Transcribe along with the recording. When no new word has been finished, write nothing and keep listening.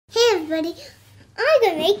everybody. I'm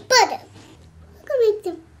gonna make butter. I'm gonna make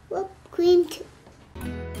some whipped cream too.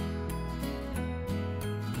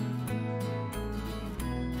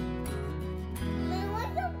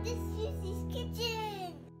 Welcome to Susie's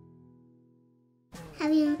kitchen.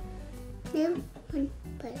 Have you known when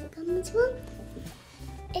butter comes from?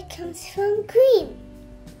 It comes from cream.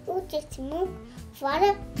 We'll just move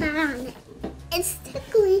water on it. It's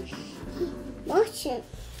tickling emulsion.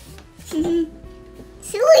 Silly.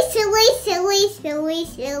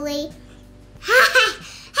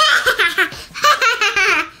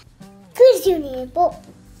 Cause you need a bowl.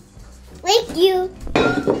 Like you.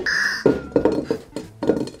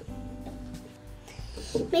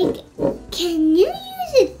 Make it. Can you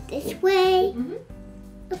use it this way?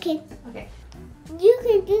 Okay. You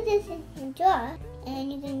can do this in your jar,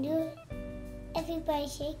 and you can do it. Everybody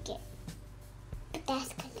shake it. But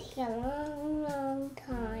that's gonna take a long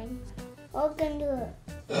time. We're gonna do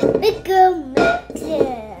a bigger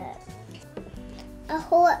mixer. A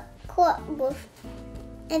whole quart with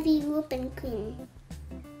heavy whipping cream.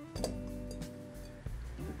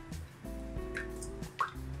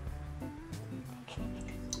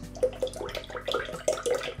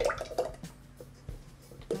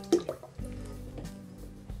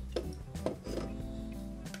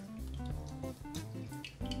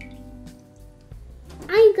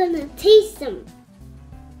 I'm gonna taste them.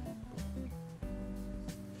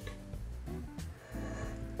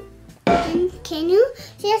 And can you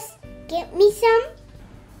just get me some?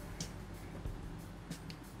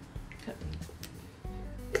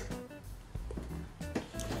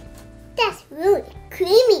 That's really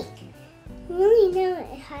creamy. Really know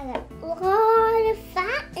it has a lot of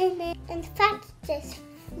fat in it, and fat's just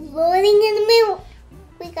floating in the middle.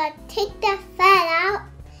 We gotta take that fat out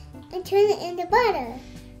and turn it into butter.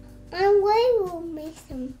 On way we'll make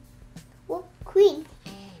some whipped cream,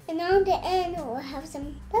 and on the end we'll have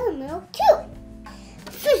some buttermilk too.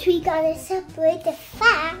 First we gotta separate the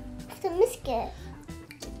fat from the biscuit.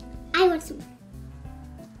 I want some.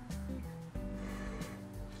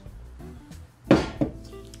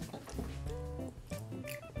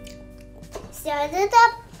 Stir it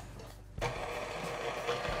up.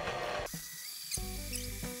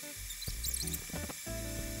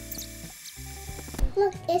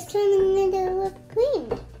 Look, it's turning into whipped cream.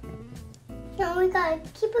 Now we gotta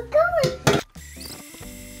keep it going.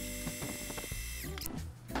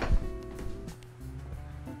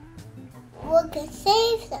 We can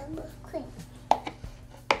save some whipped cream.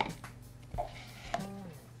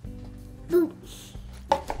 Boom.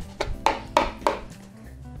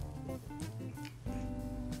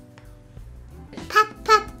 Pop,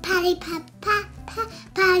 pop, patty, pop, pop, pop,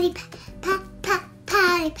 patty, pop, pop, pop,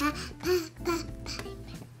 patty, pop, pop, pop.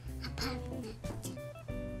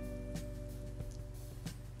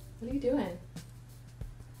 What are you doing?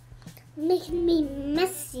 Making me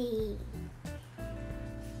messy.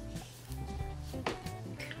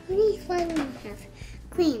 Only if I don't have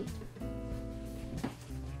cream.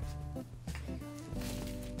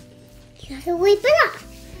 You have to wipe it off.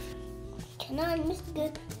 Can I mix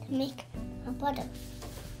it to make a butter?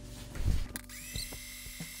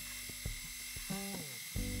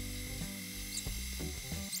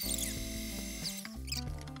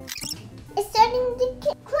 It's starting to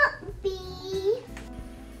get clumpy.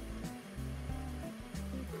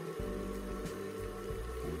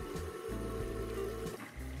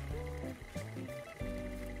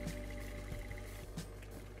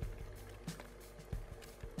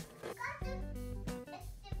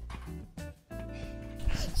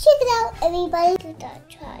 Check it out, everybody. Give that a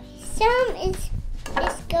try. Some is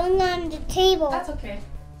going on the table. That's okay.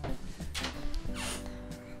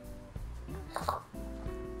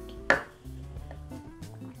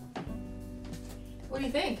 What do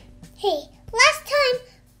you think? Hey, last time,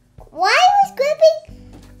 why was gripping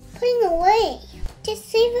putting away? Just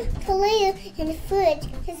save it for later in the fridge,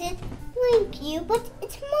 because it's like you, but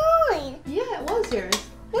it's mine. Yeah, it was yours.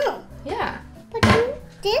 No, Yeah. but you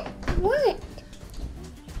didn't want it.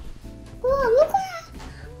 Whoa, look at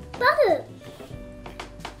that butter.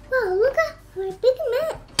 Whoa, look at my big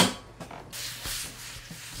mess.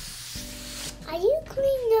 Are you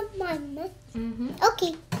cleaning up my mess?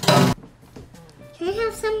 Okay. Can I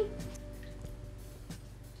have some?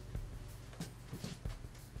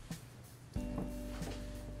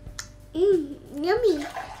 Yummy.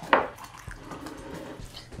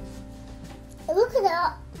 Look at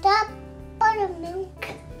that buttermilk.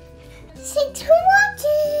 Thanks for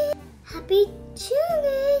watching. Happy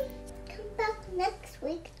tuning. Come back next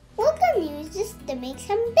week. We're gonna use this to make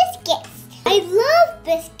some biscuits. I love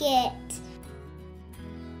biscuits.